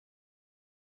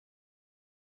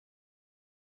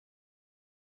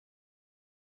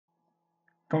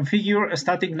Configure a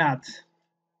static NAT.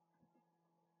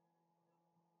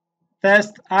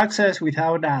 Test access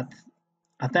without NAT.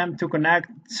 Attempt to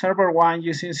connect server 1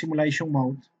 using simulation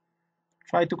mode.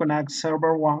 Try to connect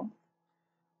server 1.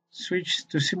 Switch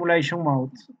to simulation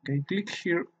mode. Okay, click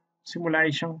here,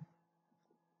 simulation.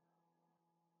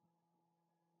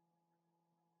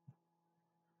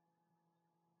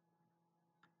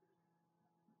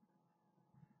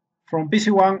 From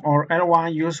PC1 or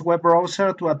L1, use web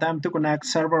browser to attempt to connect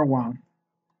server 1.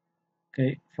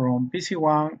 Okay, from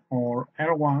PC1 or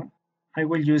L1, I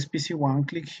will use PC1.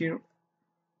 Click here.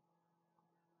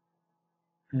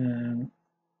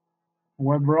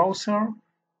 Web browser.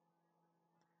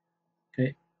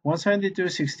 Okay,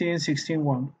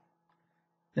 172.16.16.1.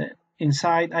 The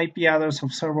inside IP address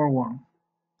of server 1.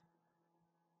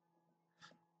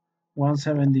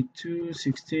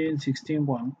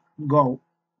 172.16.16.1. Go.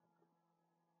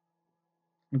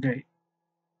 Okay.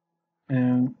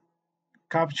 And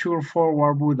capture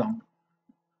forward button.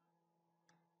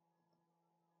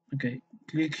 Okay,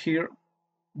 click here.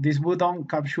 This button,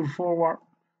 capture forward.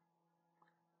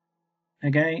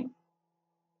 Again,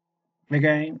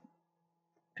 again,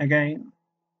 again,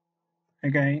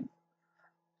 again,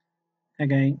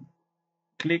 again.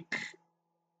 Click,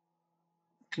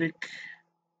 click,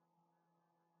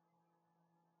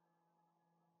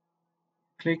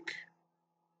 click,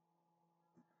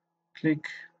 click.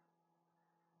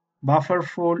 Buffer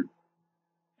full.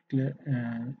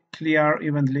 Clear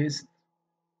event list.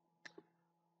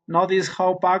 Notice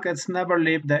how packets never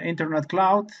leave the internet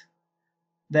cloud.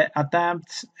 The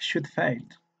attempts should fail.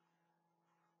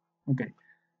 Okay,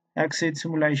 exit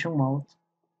simulation mode.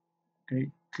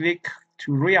 Okay, click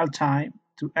to real time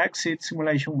to exit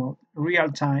simulation mode. Real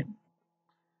time.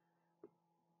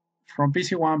 From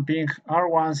PC1 ping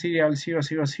R1 serial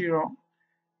 000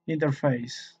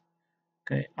 interface.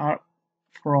 Okay,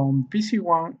 from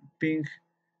PC1 ping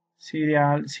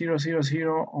serial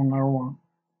 000 on R1.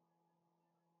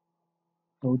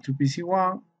 Go to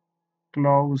PC1.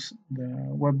 Close the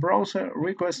web browser,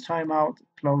 request timeout,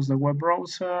 close the web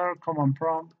browser, command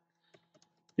prompt,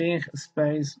 ping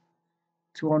space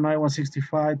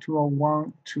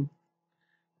 209.165.201.2,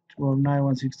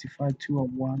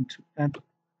 209.165.201.2, enter.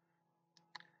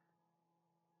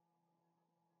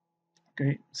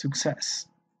 Okay, success.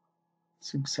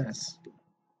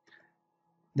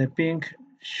 The ping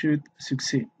should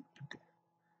succeed. Okay.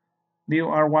 View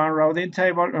R1 routing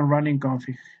table and running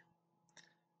config.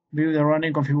 View the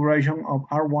running configuration of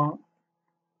R1.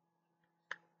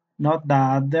 Note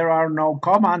that there are no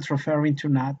commands referring to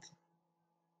NAT.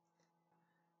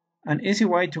 An easy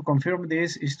way to confirm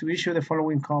this is to issue the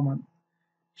following command: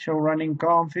 show running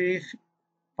config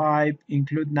pipe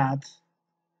include NAT.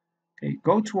 Okay,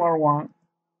 go to R1.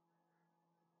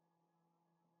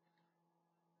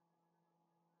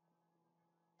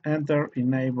 Enter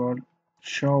enable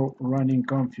show running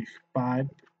config pipe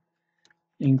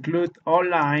include all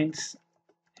lines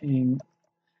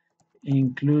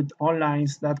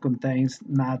that contains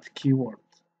NAT keyword.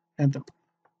 Enter.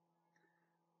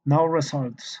 No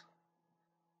results.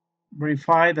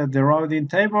 Verify that the routing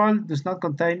table does not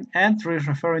contain entries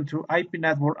referring to IP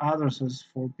network addresses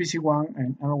for PC1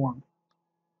 and L1.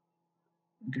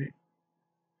 Okay.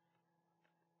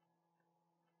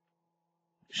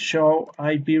 Show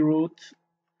IP route.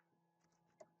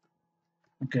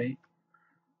 Okay.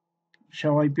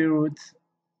 Show IP route.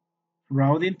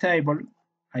 Routing table.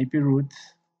 IP route.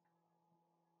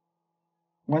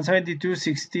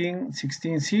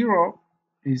 172.16.16.0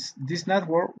 is this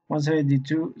network.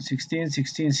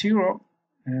 172.16.16.0.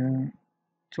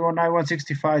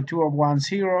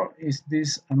 209.165.201.0 is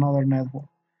this another network.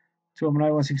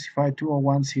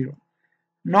 209.165.201.0.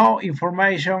 No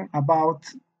information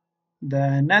about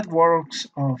the networks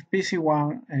of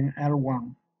PC1 and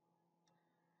L1.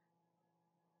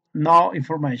 No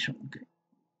information. Okay.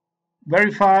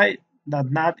 Verify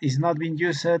that NAT is not being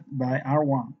used by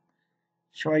R1.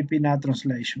 Show IP NAT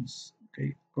translations.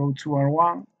 Okay, go to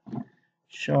R1.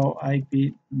 Show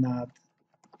IP NAT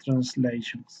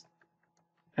translations.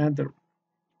 Enter.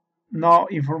 No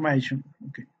information.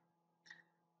 Okay.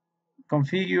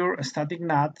 Configure a static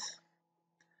NAT.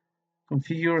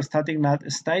 Configure static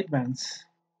NAT statements.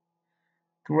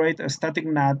 Create a static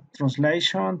NAT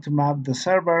translation to map the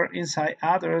server inside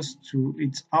address to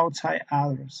its outside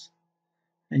address.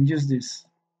 And use this.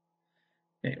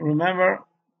 Okay, remember,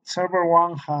 server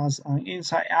 1 has an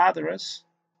inside address.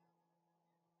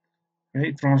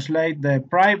 Okay, translate the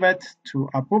private to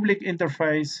a public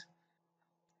interface.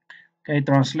 Okay,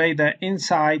 translate the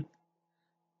inside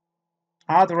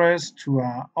address to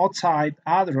an outside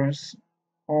address,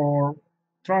 or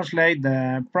translate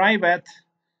the private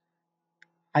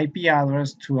IP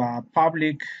address to a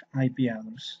public IP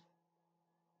address.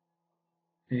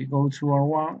 Okay, go to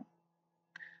R1,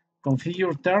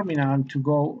 configure terminal to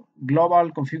go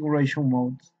global configuration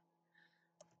mode,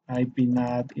 IP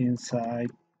NAT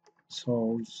inside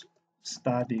source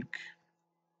static.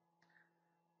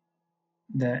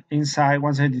 The inside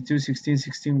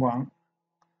 172.16.16.1,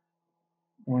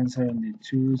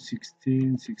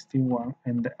 172.16.16.1,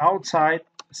 and the outside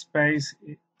space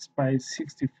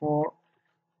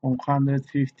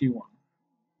 64.151.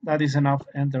 That is enough.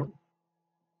 Enter.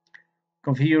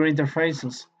 Configure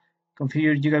interfaces.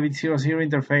 Configure gigabit 00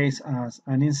 interface as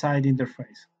an inside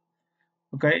interface.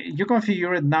 Okay, you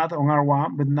configured NAT on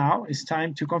R1, but now it's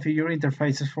time to configure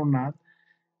interfaces for NAT.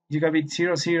 Gigabit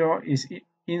 00 is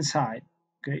inside.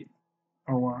 Okay,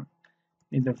 R1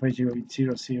 interface gigabit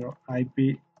 00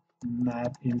 IP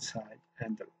NAT inside.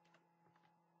 Enter.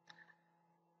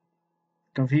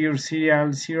 Configure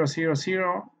serial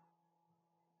 000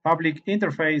 public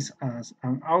interface as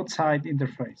an outside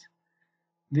interface.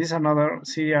 This is another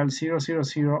serial 000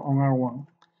 on R1.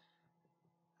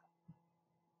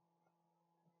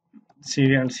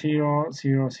 Serial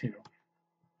 000.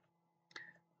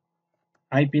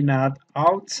 IP NAT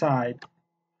outside.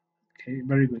 Okay,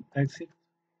 very good. Exit.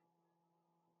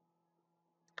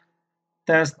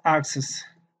 Test access.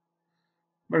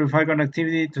 Verify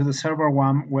connectivity to the server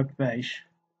 1 web page.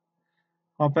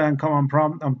 Open command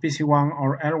prompt on PC1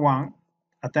 or L1.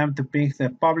 Attempt to ping the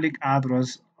public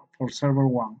address for server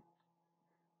 1.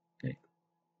 Okay.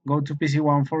 Go to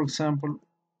PC1, for example,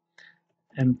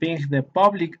 and ping the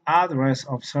public address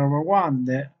of server 1.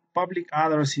 The public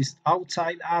address is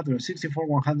outside address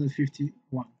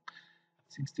 64.151.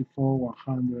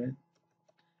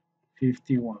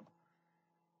 64.151.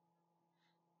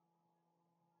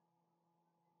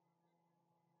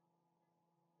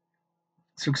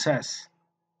 Success.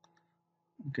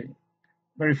 Okay.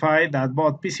 Verify that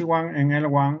both PC1 and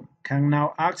L1 can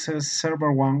now access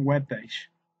server 1 web page.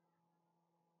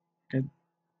 Okay.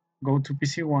 Go to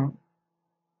PC1,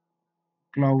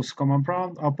 close command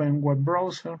prompt, open web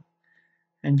browser,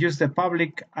 and use the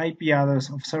public IP address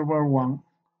of server 1,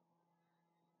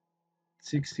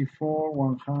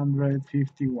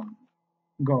 64.151.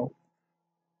 Go.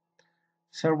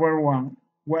 Server 1,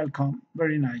 welcome,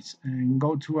 very nice. And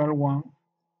go to L1,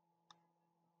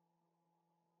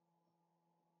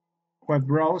 web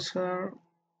browser,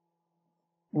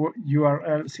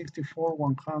 URL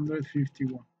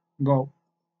 64.151. Go.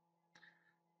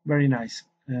 Very nice.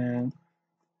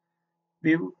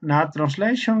 View NAT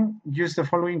translation. Use the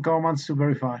following commands to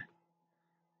verify.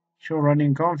 Show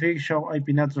running config, show IP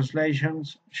NAT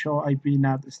translations, show IP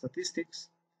NAT statistics.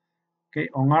 Okay,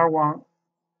 on R1.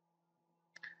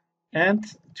 And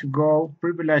to go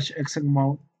privilege exec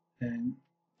mode and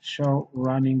show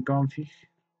running config.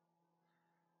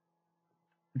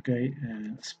 Okay,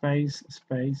 space,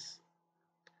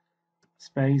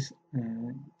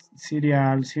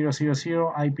 serial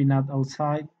 000 IP NAT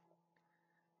outside,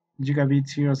 gigabit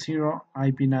 00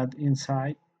 IP NAT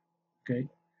inside. Okay,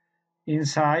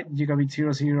 inside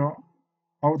gigabit 00,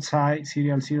 outside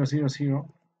serial 000.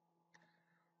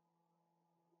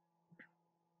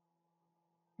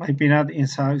 IP NAT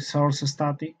inside source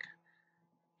static,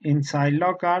 inside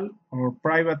local or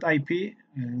private IP,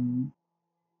 and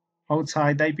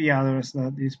outside IP address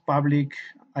that is public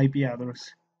IP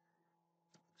address.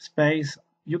 Space,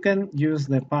 you can use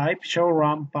the pipe, show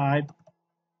run pipe,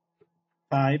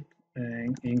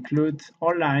 and include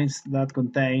all lines that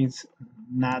contains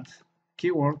NAT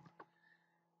keyword.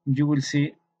 You will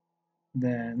see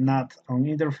the NAT on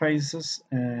interfaces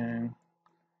and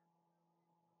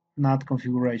NAT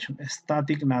configuration,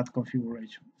 static NAT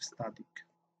configuration, static.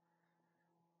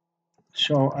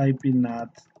 Show IP NAT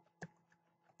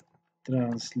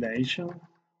translation.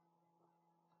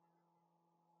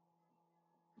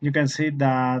 You can see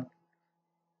that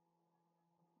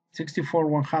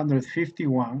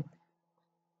 64.151,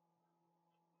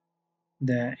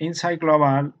 the inside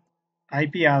global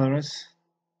IP address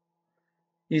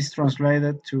is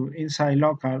translated to inside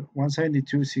local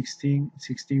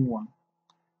 172.16.16.1.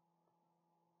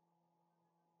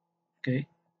 Okay,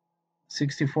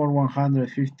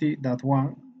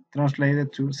 64.150.1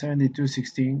 translated to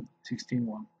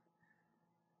 72.16.16.1.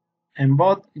 And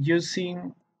both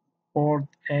using port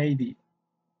 80.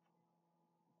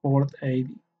 Port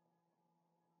 80.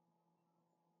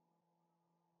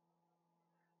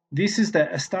 This is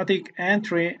the static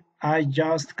entry I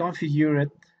just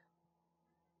configured.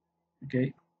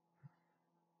 Okay.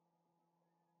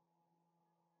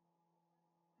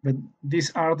 But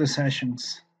these are the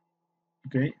sessions.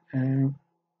 Okay.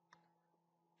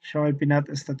 Show IP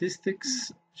NAT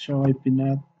statistics. Show IP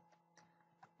NAT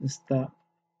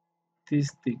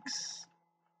statistics.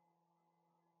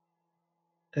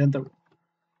 Enter.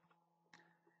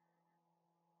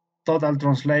 Total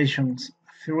translations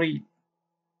 3,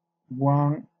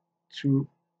 1, 2,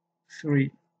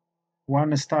 3.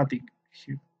 1 static,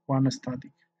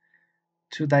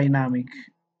 2 dynamic,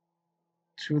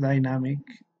 2 dynamic,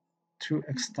 2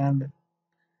 extended,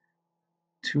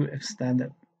 2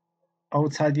 extended.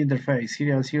 Outside interface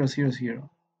serial 000,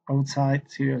 outside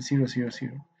serial 000.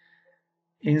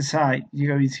 Inside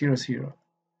gigabit 00,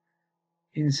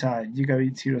 inside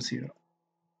gigabit 00.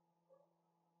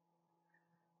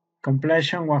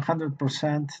 Completion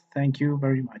 100%. Thank you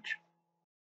very much.